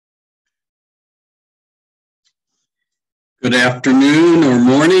Good afternoon or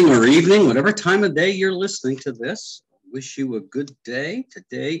morning or evening, whatever time of day you're listening to this. Wish you a good day.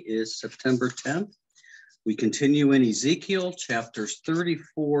 Today is September 10th. We continue in Ezekiel chapters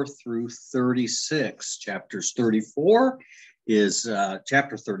 34 through 36. Chapter 34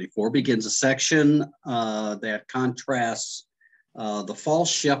 begins a section that contrasts the false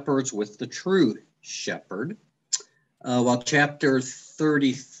shepherds with the true shepherd. While chapter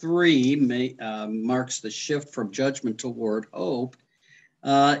 33 marks the shift from judgment toward hope,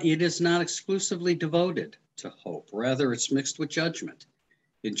 it is not exclusively devoted to hope. Rather, it's mixed with judgment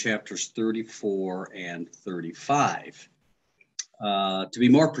in chapters 34 and 35. To be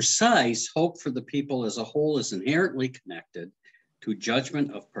more precise, hope for the people as a whole is inherently connected to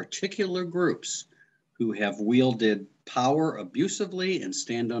judgment of particular groups who have wielded power abusively and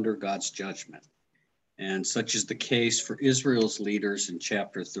stand under God's judgment. And such is the case for Israel's leaders in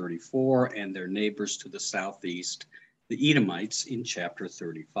chapter 34 and their neighbors to the southeast, the Edomites, in chapter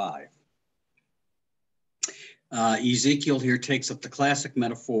 35. Ezekiel here takes up the classic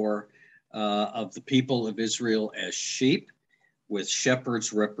metaphor of the people of Israel as sheep, with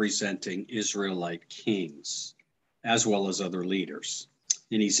shepherds representing Israelite kings, as well as other leaders.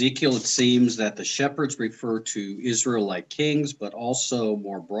 In Ezekiel, it seems that the shepherds refer to Israelite kings, but also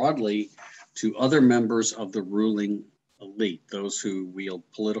more broadly to other members of the ruling elite, those who wield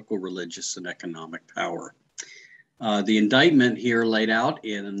political, religious, and economic power. The indictment here laid out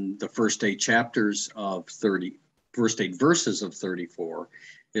in the first eight verses of 34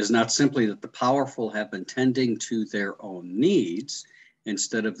 is not simply that the powerful have been tending to their own needs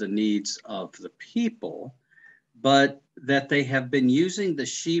instead of the needs of the people, but that they have been using the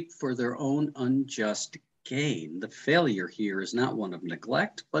sheep for their own unjust gain. The failure here is not one of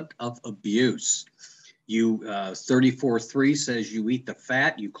neglect, but of abuse. 34:3 says, "You eat the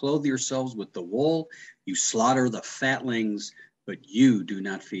fat, you clothe yourselves with the wool, you slaughter the fatlings, but you do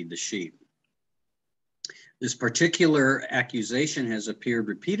not feed the sheep." This particular accusation has appeared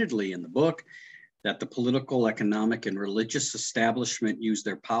repeatedly in the book, that the political, economic, and religious establishment use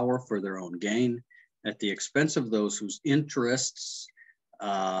their power for their own gain at the expense of those whose interests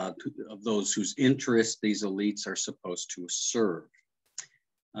these elites are supposed to serve.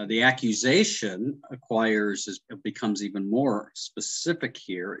 The accusation becomes even more specific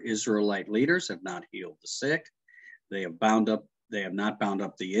here. Israelite leaders have not healed the sick. They have not bound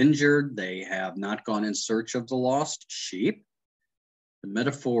up the injured. They have not gone in search of the lost sheep. The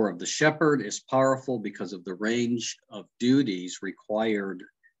metaphor of the shepherd is powerful because of the range of duties required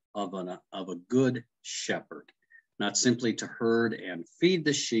of a good shepherd. Not simply to herd and feed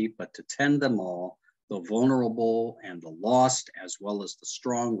the sheep, but to tend them all, the vulnerable and the lost, as well as the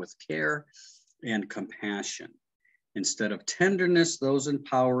strong, with care and compassion. Instead of tenderness, those in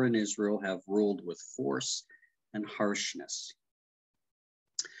power in Israel have ruled with force and harshness.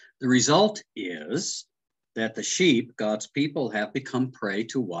 The result is that the sheep, God's people, have become prey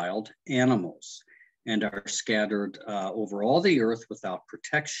to wild animals and are scattered over all the earth without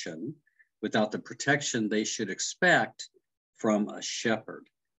the protection they should expect from a shepherd.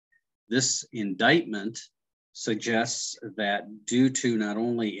 This indictment suggests that due to not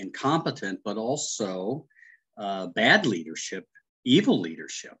only incompetent, but also bad leadership, evil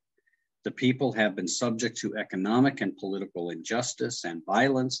leadership, the people have been subject to economic and political injustice and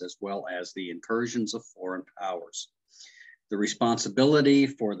violence, as well as the incursions of foreign powers. The responsibility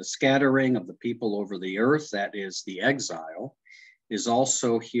for the scattering of the people over the earth, that is the exile, is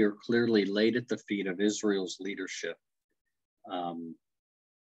also here clearly laid at the feet of Israel's leadership,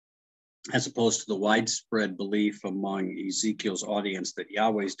 as opposed to the widespread belief among Ezekiel's audience that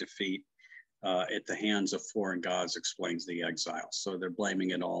Yahweh's defeat at the hands of foreign gods explains the exile. So they're blaming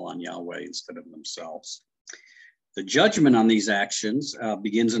it all on Yahweh instead of themselves. The judgment on these actions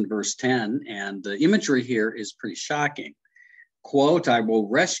begins in verse 10, and the imagery here is pretty shocking. Quote, "I will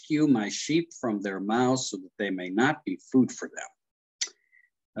rescue my sheep from their mouths so that they may not be food for them."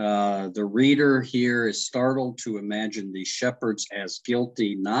 The reader here is startled to imagine these shepherds as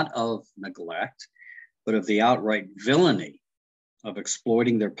guilty not of neglect, but of the outright villainy of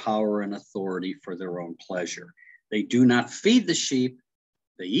exploiting their power and authority for their own pleasure. They do not feed the sheep,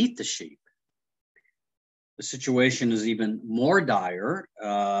 they eat the sheep. The situation is even more dire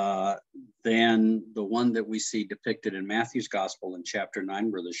than the one that we see depicted in Matthew's Gospel in chapter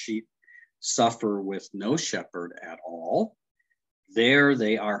 9, where the sheep suffer with no shepherd at all. There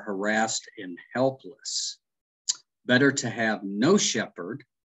they are harassed and helpless. Better to have no shepherd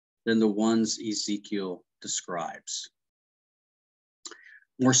than the ones Ezekiel describes.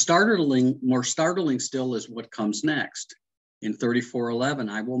 More startling still is what comes next. In 34:11,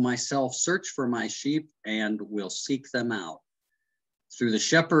 I will myself search for my sheep and will seek them out. Through the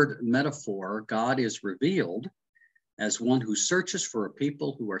shepherd metaphor, God is revealed as one who searches for a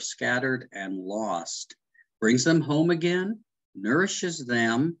people who are scattered and lost, brings them home again, nourishes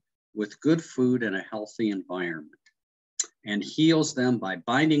them with good food and a healthy environment, and heals them by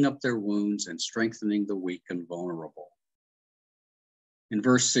binding up their wounds and strengthening the weak and vulnerable. In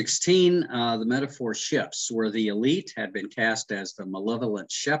verse 16, the metaphor shifts. Where the elite had been cast as the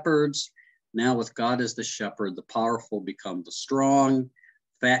malevolent shepherds, now with God as the shepherd, the powerful become the strong,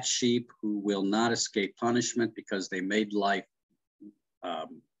 fat sheep who will not escape punishment because they made life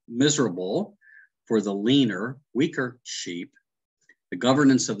miserable for the leaner, weaker sheep. The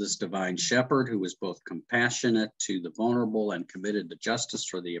governance of this divine shepherd, who is both compassionate to the vulnerable and committed to justice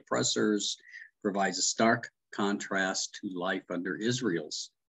for the oppressors, provides a stark contrast to life under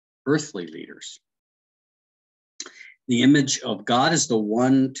Israel's earthly leaders. The image of God as the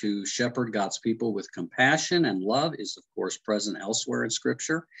one to shepherd God's people with compassion and love is, of course, present elsewhere in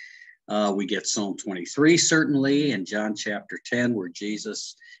Scripture. We get Psalm 23, certainly, and John chapter 10, where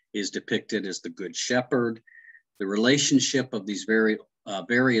Jesus is depicted as the good shepherd. The relationship of these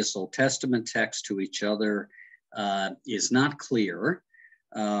various Old Testament texts to each other is not clear,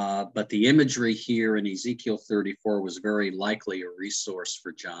 but the imagery here in Ezekiel 34 was very likely a resource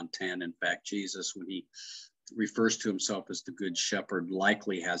for John 10. In fact, Jesus, when he refers to himself as the good shepherd,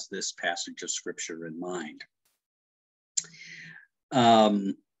 likely has this passage of Scripture in mind.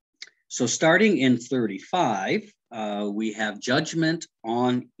 So starting in 35, we have judgment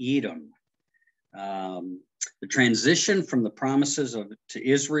on Edom. The transition from the promises to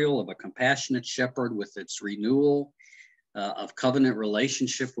Israel of a compassionate shepherd with its renewal of covenant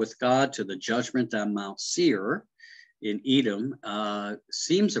relationship with God to the judgment on Mount Seir in Edom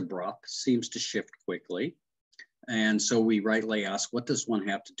seems abrupt, seems to shift quickly. And so we rightly ask, what does one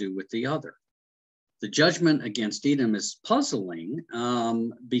have to do with the other? The judgment against Edom is puzzling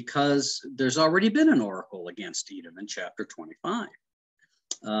because there's already been an oracle against Edom in chapter 25,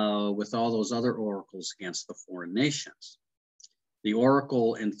 with all those other oracles against the foreign nations. The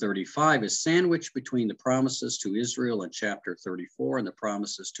oracle in 35 is sandwiched between the promises to Israel in chapter 34 and the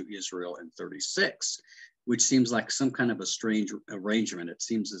promises to Israel in 36, which seems like some kind of a strange arrangement. It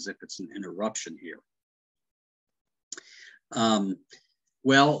seems as if it's an interruption here.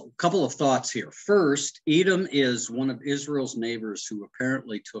 Well, a couple of thoughts here. First, Edom is one of Israel's neighbors who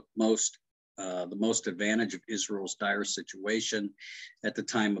apparently took the most advantage of Israel's dire situation at the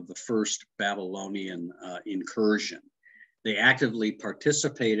time of the first Babylonian incursion. They actively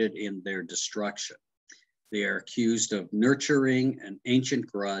participated in their destruction. They are accused of nurturing an ancient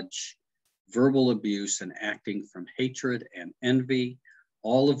grudge, verbal abuse, and acting from hatred and envy,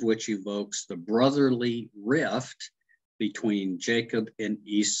 all of which evokes the brotherly rift between Jacob and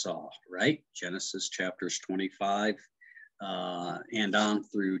Esau, right? Genesis chapters 25 and on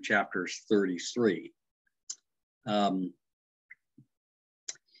through chapters 33.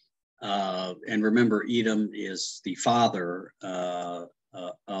 And remember, Edom is the father of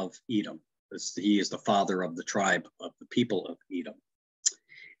Edom. He is the father of the tribe of the people of Edom.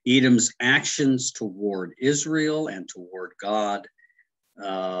 Edom's actions toward Israel and toward God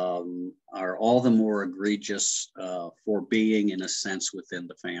are all the more egregious for being, in a sense, within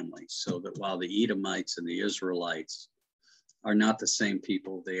the family. So that while the Edomites and the Israelites are not the same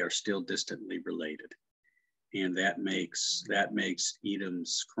people, they are still distantly related. And that makes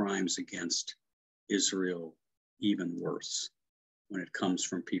Edom's crimes against Israel even worse when it comes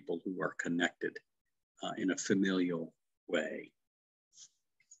from people who are connected in a familial way.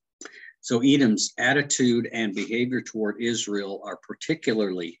 So Edom's attitude and behavior toward Israel are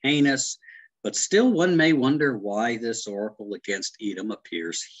particularly heinous, but still one may wonder why this oracle against Edom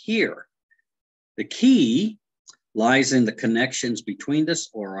appears here. The key lies in the connections between this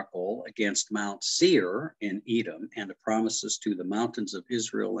oracle against Mount Seir in Edom and the promises to the mountains of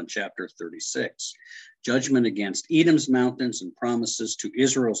Israel in chapter 36. Judgment against Edom's mountains and promises to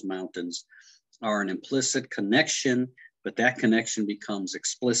Israel's mountains are an implicit connection, but that connection becomes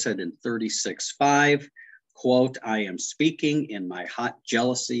explicit in 36:5. Quote, I am speaking in my hot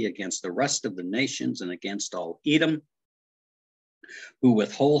jealousy against the rest of the nations and against all Edom, who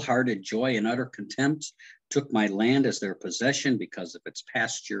with wholehearted joy and utter contempt took my land as their possession because of its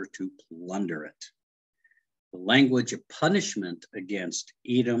pasture to plunder it. The language of punishment against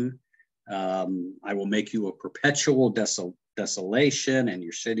Edom, I will make you a perpetual desolation and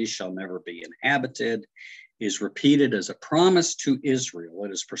your cities shall never be inhabited, is repeated as a promise to Israel.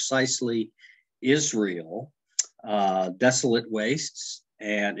 It is precisely Israel, desolate wastes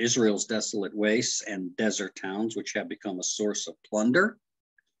and Israel's desolate wastes and desert towns, which have become a source of plunder,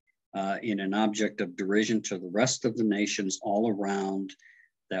 in an object of derision to the rest of the nations all around,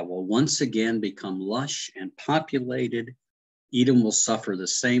 that will once again become lush and populated. Edom will suffer the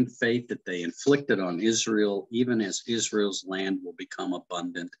same fate that they inflicted on Israel, even as Israel's land will become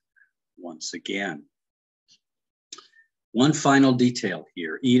abundant once again. One final detail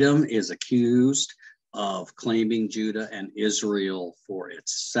here. Edom is accused of claiming Judah and Israel for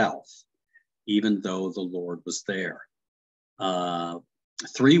itself, even though the Lord was there.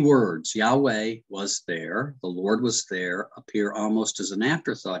 3 words, Yahweh was there, the Lord was there, appear almost as an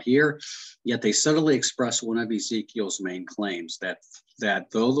afterthought here, yet they subtly express one of Ezekiel's main claims, that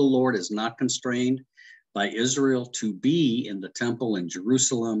though the Lord is not constrained by Israel to be in the temple in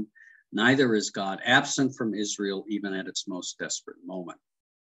Jerusalem, neither is God absent from Israel even at its most desperate moment.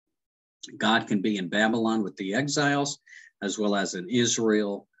 God can be in Babylon with the exiles, as well as in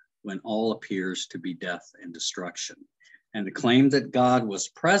Israel when all appears to be death and destruction. And the claim that God was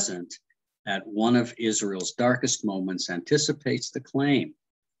present at one of Israel's darkest moments anticipates the claim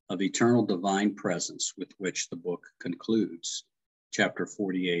of eternal divine presence with which the book concludes, chapter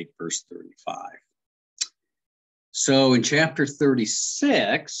 48, verse 35. So in chapter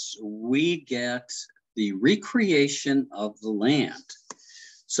 36, we get the recreation of the land.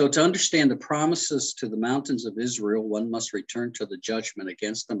 So to understand the promises to the mountains of Israel, one must return to the judgment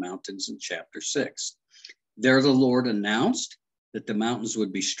against the mountains in chapter 6. There the Lord announced that the mountains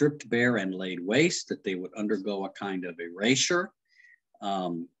would be stripped bare and laid waste, that they would undergo a kind of erasure.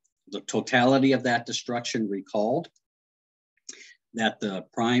 The totality of that destruction recalled that the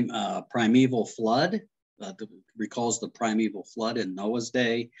primeval flood, recalls the primeval flood in Noah's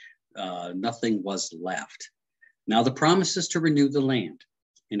day, nothing was left. Now the promise is to renew the land.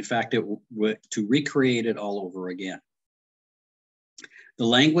 In fact, to recreate it all over again. The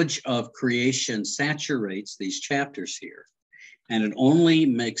language of creation saturates these chapters here, and it only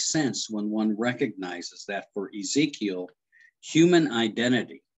makes sense when one recognizes that for Ezekiel, human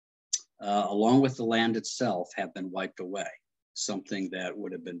identity, along with the land itself, have been wiped away, something that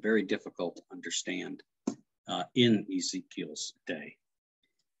would have been very difficult to understand in Ezekiel's day.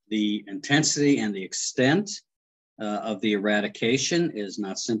 The intensity and the extent of the eradication is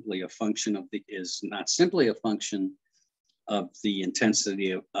not simply a function of the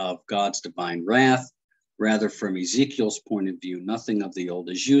intensity of God's divine wrath. Rather, from Ezekiel's point of view, nothing of the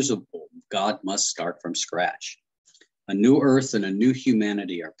old is usable. God must start from scratch. A new earth and a new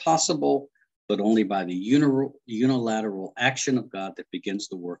humanity are possible, but only by the unilateral action of God that begins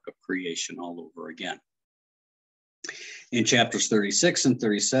the work of creation all over again. In chapters 36 and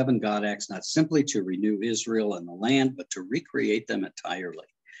 37, God acts not simply to renew Israel and the land, but to recreate them entirely.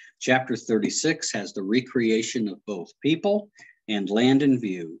 Chapter 36 has the recreation of both people and land in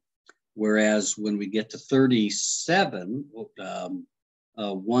view, whereas when we get to 37,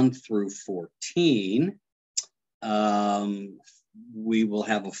 1 through 14, we will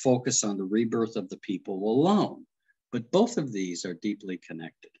have a focus on the rebirth of the people alone. But both of these are deeply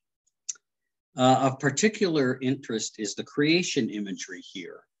connected. Of particular interest is the creation imagery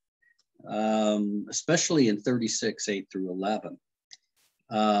here, especially in 36, 8 through 11.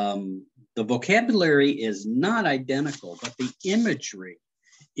 The vocabulary is not identical, but the imagery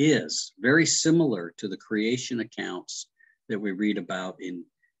is very similar to the creation accounts that we read about in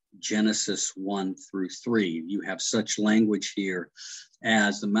Genesis 1 through 3. You have such language here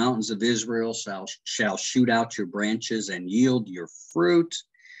as the mountains of Israel shall shoot out your branches and yield your fruit.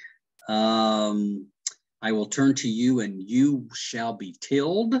 I will turn to you and you shall be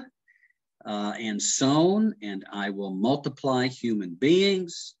tilled and sown, and I will multiply human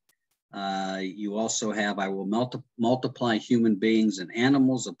beings. You also have, I will multiply human beings and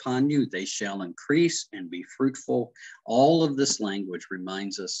animals upon you. They shall increase and be fruitful. All of this language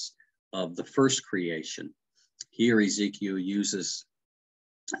reminds us of the first creation. Here Ezekiel uses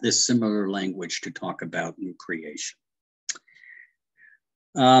this similar language to talk about new creation.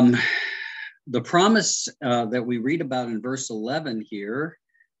 The promise that we read about in verse 11 here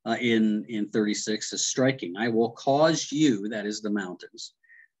in 36 is striking. I will cause you, that is the mountains,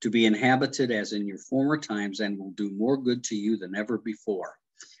 to be inhabited as in your former times, and will do more good to you than ever before.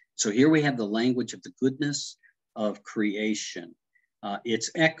 So here we have the language of the goodness of creation.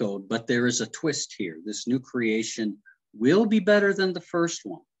 It's echoed, but there is a twist here. This new creation will be better than the first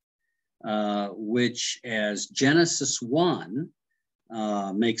one, which, as Genesis 1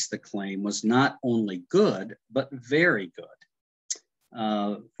 makes the claim, was not only good, but very good.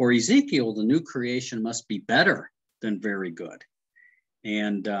 For Ezekiel, the new creation must be better than very good.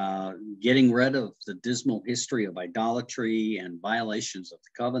 and getting rid of the dismal history of idolatry and violations of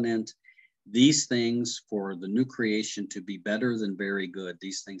the covenant. These things, for the new creation to be better than very good,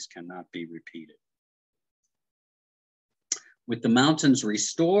 these things cannot be repeated. With the mountains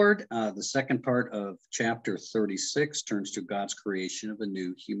restored, the second part of chapter 36 turns to God's creation of a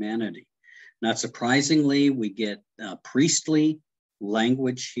new humanity. Not surprisingly, we get priestly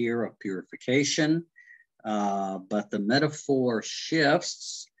language here of purification, but the metaphor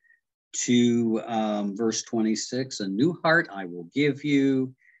shifts to verse 26, a new heart I will give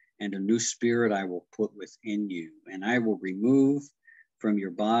you, and a new spirit I will put within you, and I will remove from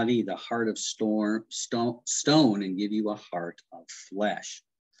your body the heart of stone and give you a heart of flesh.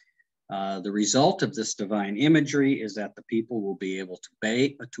 The result of this divine imagery is that the people will be able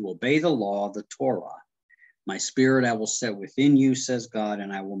to obey the law of the Torah. My spirit I will set within you, says God,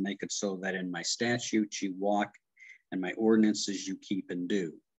 and I will make it so that in my statutes you walk and my ordinances you keep and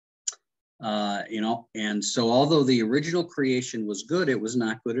do. And so although the original creation was good, it was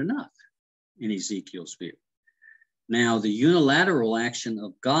not good enough in Ezekiel's view. Now, the unilateral action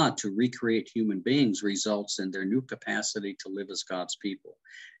of God to recreate human beings results in their new capacity to live as God's people.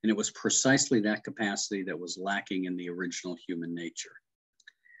 And it was precisely that capacity that was lacking in the original human nature.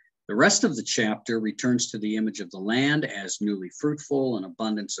 The rest of the chapter returns to the image of the land as newly fruitful, an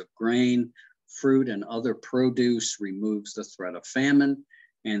abundance of grain, fruit, and other produce removes the threat of famine,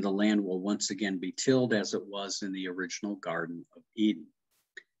 and the land will once again be tilled as it was in the original Garden of Eden.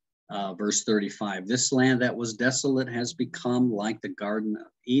 Verse 35, this land that was desolate has become like the Garden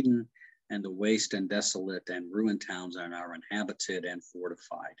of Eden, and the waste and desolate and ruined towns are now inhabited and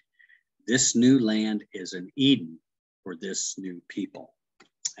fortified. This new land is an Eden for this new people.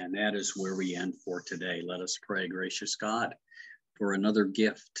 And that is where we end for today. Let us pray. Gracious God, for another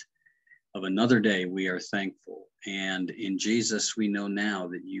gift of another day, we are thankful. And in Jesus, we know now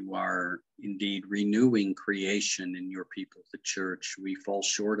that you are indeed renewing creation in your people, the church. We fall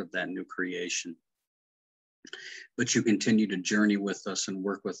short of that new creation. But you continue to journey with us and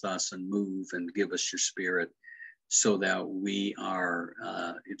work with us and move and give us your spirit so that we are,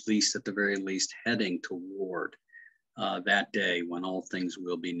 at the very least, heading toward that day when all things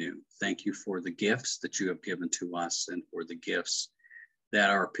will be new. Thank you for the gifts that you have given to us and for the gifts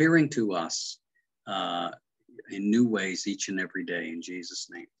that are appearing to us in new ways each and every day. In Jesus'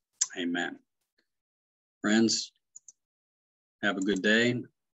 name, amen. Friends, have a good day.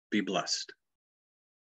 Be blessed.